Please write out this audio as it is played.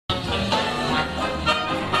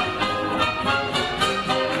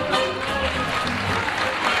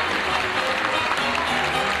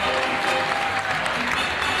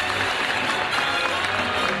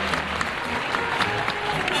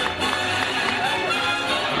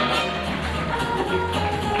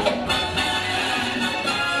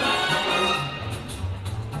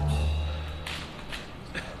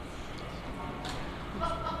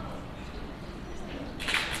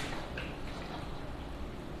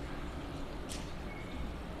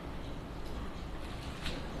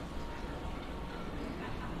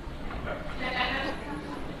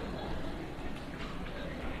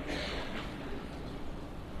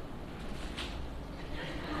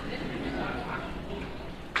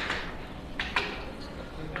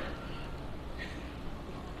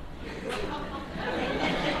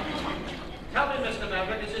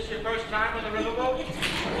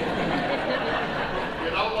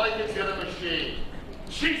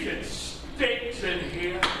Jeez, it stinks in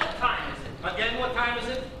here. What time is it? Again, what time is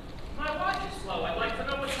it? My watch is slow. I'd like to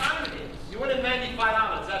know what time it is. You win in $95,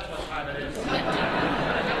 that's what time it is. It's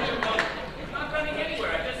not running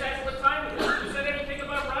anywhere. I just asked what time it is. You said anything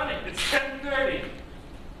about running. It's 10:30.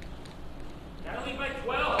 Gotta leave by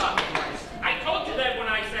 12. I told you that when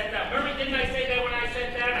I said that. Murray, didn't I say that when I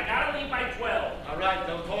said that? I gotta leave by 12. All right,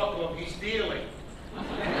 don't talk to him. He's stealing. Murray,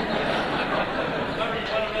 you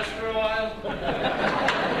want to rest for a while? Go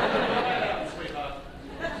right out, sweetheart.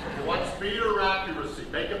 You want speed or accuracy?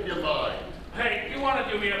 Make up your mind. Hey, you want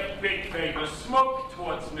to do me a big favor? Smoke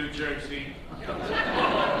towards New Jersey.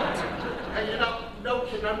 Hey, you know, no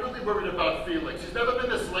kid, I'm really worried about Felix. He's never been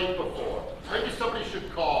this late before. Maybe somebody should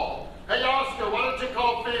call. Hey, Oscar, why don't you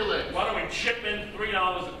call Felix? Why don't we chip in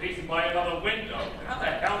 $3 a piece and buy another window? How the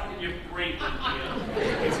hell can you breathe in here?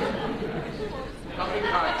 Nothing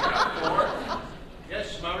kind of four.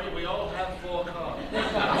 Yes, Murray, we all have 4 cars. If you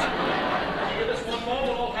give us 1 more,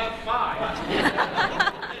 we'll all have 5. If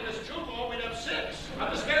you give us 2 more, we'd have 6.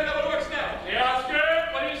 I'm just scared how it works now. Hey, Oscar,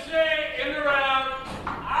 what do you say? In the round.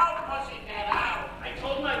 Out, pussycat, out. I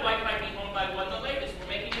told my wife I'd be home by 1 the latest. We're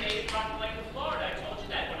making an 8 o'clock flight to Florida. I told you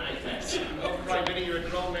that when I said it. Don't cry, Vinny, you're a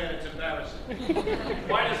grown man. It's embarrassing.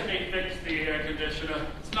 Why doesn't he fix the air conditioner?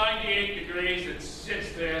 It's 98 degrees. It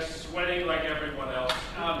sits there sweating like everyone else.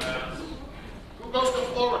 Oh, man. Who goes to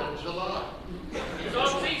Florida in July? It's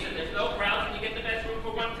off season. There's no crowds and you get the best room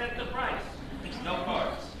for 1/10 the price. No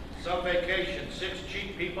cars. Some vacation. 6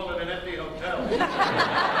 cheap people in an empty hotel.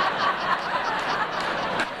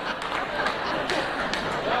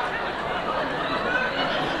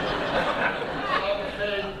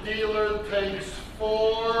 Okay, dealer takes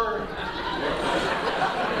 4.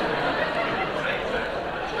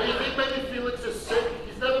 Do you think maybe Felix is sick?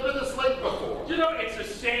 He's never been this late before. You know, it's the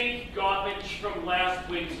same garbage from last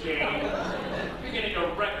week's game. Beginning to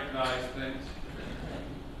recognize things.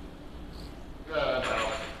 No.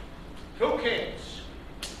 2 kings.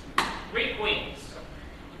 3 queens.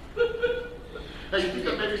 Hey, you think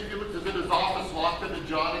that maybe Felix is in his office locked into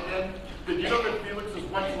John again? Did you know that Felix was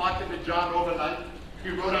once locked into John overnight? He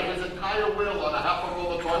wrote out his entire will on a half a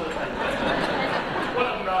roll of toilet paper. What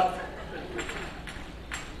a nut.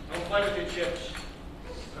 Don't play with your chips.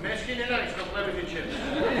 I'm asking you nice, don't play with your chips.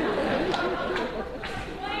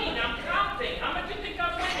 Wait, I'm counting. How much do you think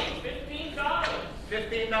I'm winning? $15.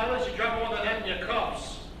 $15? You drop more than that in your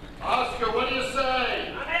cups. Oscar, what do you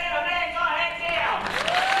say? I'm in, go ahead, deal.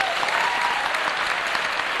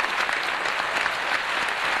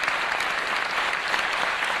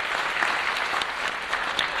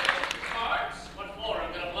 Cards? What for?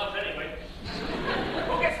 I'm gonna bluff anyway.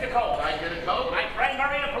 Who gets the coat? I get a coat? My friend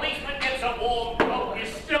Murray, the policeman, gets a warm coat. You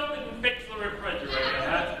still didn't fix the refrigerator.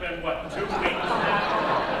 That's been, what, 2 weeks now?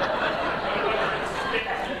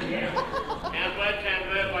 Can't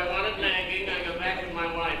live. I want it nagging. I go back with my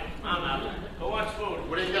wife. I'm out. Who wants food?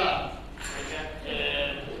 What do you got? I got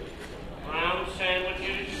brown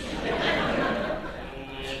sandwiches,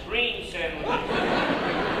 green sandwiches.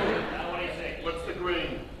 Now, what do you say? What's the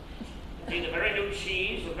green? Either very new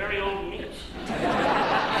cheese or very old meat.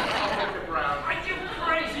 I'll take the brown. Are you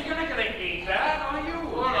crazy? You're not going to eat that, are you?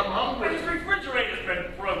 What? I'm hungry. His refrigerator's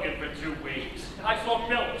been broken for 2 weeks. I saw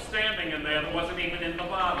milk standing in there that wasn't even in the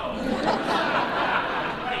bottle.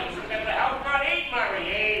 Please, remember how not 8, Murray,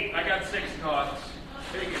 8. I got 6 cards.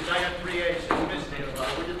 Figures, I got 3 aces. Missed it.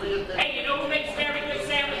 What do you think? Hey, you know who makes very good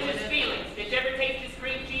sandwiches? Felix. Did you ever taste his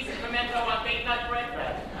cream cheese and pimento on baked nut bread?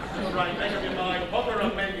 All right, make up your mind. Hover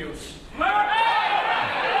up menus. Murray!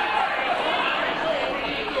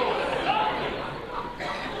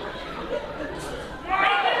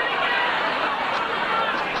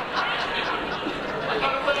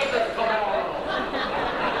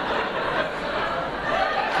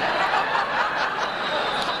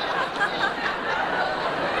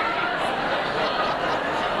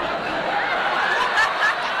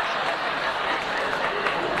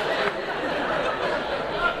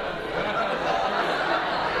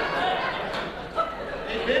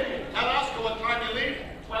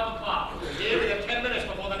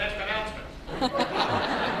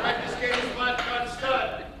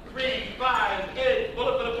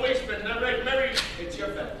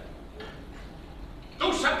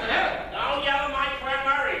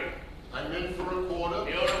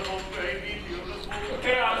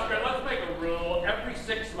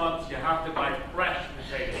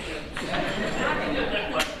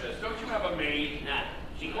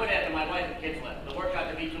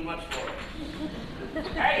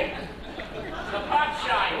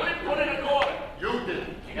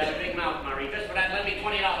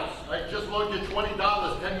 I just loaned you $20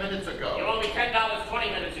 10 minutes ago. You owe me $10.20.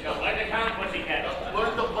 20 minutes ago. Learn to count, pussycat.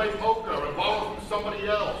 Learn to play poker and borrow from somebody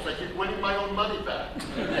else. I keep winning my own money back.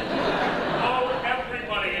 Oh,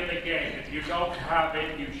 everybody in the game. If you don't have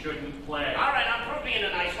it, you shouldn't play. All right, I'm through being a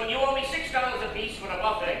nice one. You owe me $6 apiece for the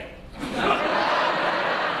buffet.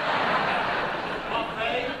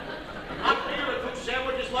 Buffet? Not beer or 2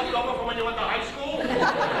 sandwiches left over from when you went to high school? Only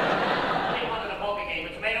one in a poker game. A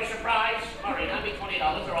tomato surprise. Murray, hand me $20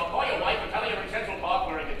 or I'll call your wife and tell her you're in Central Park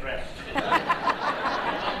wearing a dress.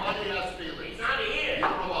 Money has feelings. He's not here. You're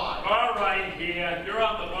alive. All right, here. You're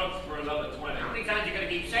on the books for another 20. How many times are you going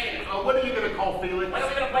to keep saying it? What are you going to call Felix? When are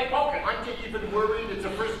we going to play poker? Aren't you even worried? It's the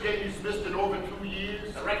first game he's missed in over 2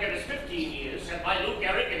 years. The record is 15 years, set by Luke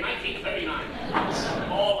Eric in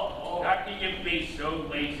 1939. All. How can you be so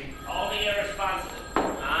lazy? Only irresponsible.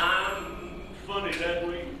 I'm funny that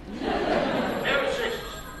way. There are 6.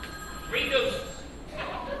 3 deuces.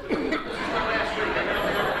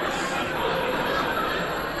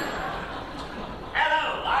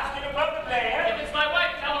 Hello, lost in a poker player. If it's my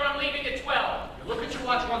wife, tell her I'm leaving at 12. You look at your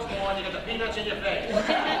watch once more and you get the peanuts in your face. Give me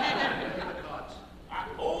the cards.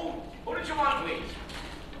 Who did you want, please?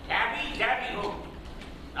 Dabby? Dabby who?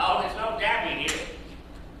 No, there's no Dabby here.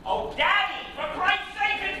 Oh, Dabby! For Christ's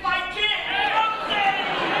sake, it's my kid! Okay!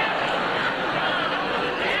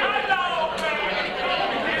 Hello, baby! Come on,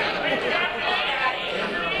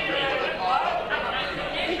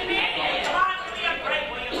 give me a break,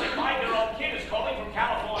 will you? My 5-year-old kid is calling from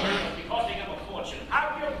California. It'll be costing him a fortune.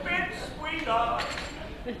 Have you been, sweetheart?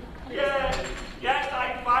 Yes,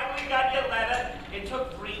 I finally got your letter. It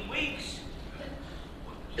took 3 weeks.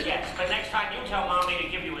 Yes, but next time you tell Mommy to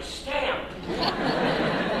give you a stamp.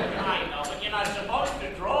 I know, but you're not supposed to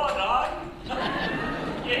draw, dog.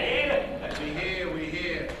 You hear? We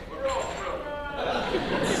hear. We're all through.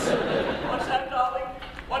 What's that, darling?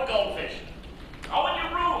 What goldfish? Oh, in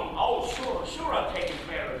your room. Oh, sure, I'm taking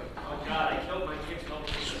care of it. Oh, God, I killed my kids'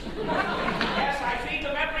 goldfish. Yes, I feed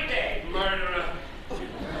them every day. Murderer.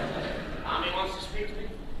 Mommy wants to speak to me?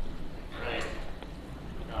 Right.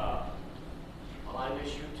 Well, I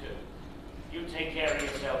wish you too. You take care of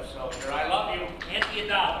yourself, soldier. I love you. Hand me $1. You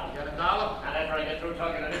got $1? Not after I get through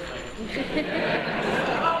talking to this lady.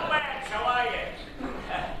 Hello, Max. How are you?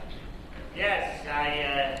 Yes, I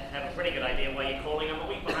have a pretty good idea why you're calling. I'm a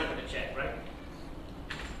week behind with the check, right?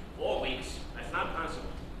 4 weeks. That's not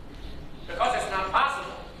possible. Because it's not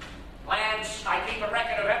possible. Blanche, I keep a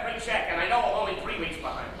record of every check, and I know I'm only 3 weeks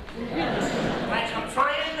behind. Blanche, I'm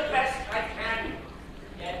trying the best I can.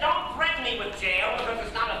 Yeah, don't threaten me with jail, because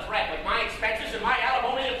it's not a threat. With my expenses and my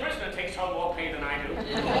alimony, a prisoner takes home more pay than I do.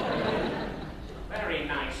 Very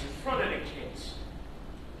nice, in front of the kids.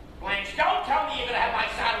 Blanche, don't tell me you're going to have my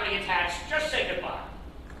salary attached. Just say goodbye.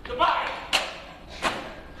 Goodbye.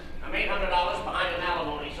 I'm $800 behind an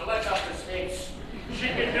alimony, so let's up the stakes. She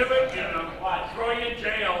can do it, you know. What? Throw you in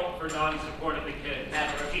jail for non-support of the kids.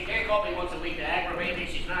 Never. If she can't call me once a week to aggravate me,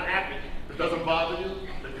 she's not happy. It doesn't bother you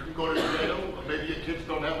that you can go to jail, or maybe your kids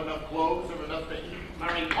don't have enough clothes or enough to eat.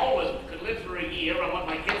 Mary Poland could live for a year on what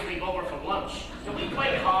my kids leave over for lunch. Do we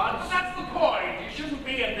play cards? That's the point. You shouldn't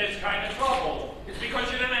be in this kind of trouble. It's because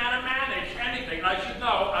you didn't know how to manage anything. I should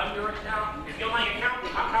know. I'm your accountant. If you're my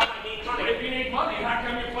accountant, how come I need money? But if you need money, how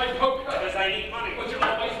come you play poker? Because I need money. But you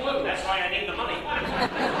always lose. That's why I need the money. I'm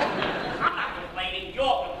not complaining.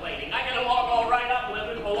 You're complaining. I get along all right. I'm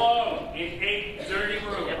living Alone in 8 dirty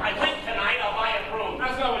rooms. If I win tonight, I'll buy a broom.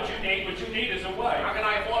 That's not what you need. What you need is a wife. How can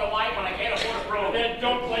I afford a wife when I can't afford a broom? Then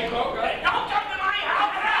don't play poker. Then don't come to my house!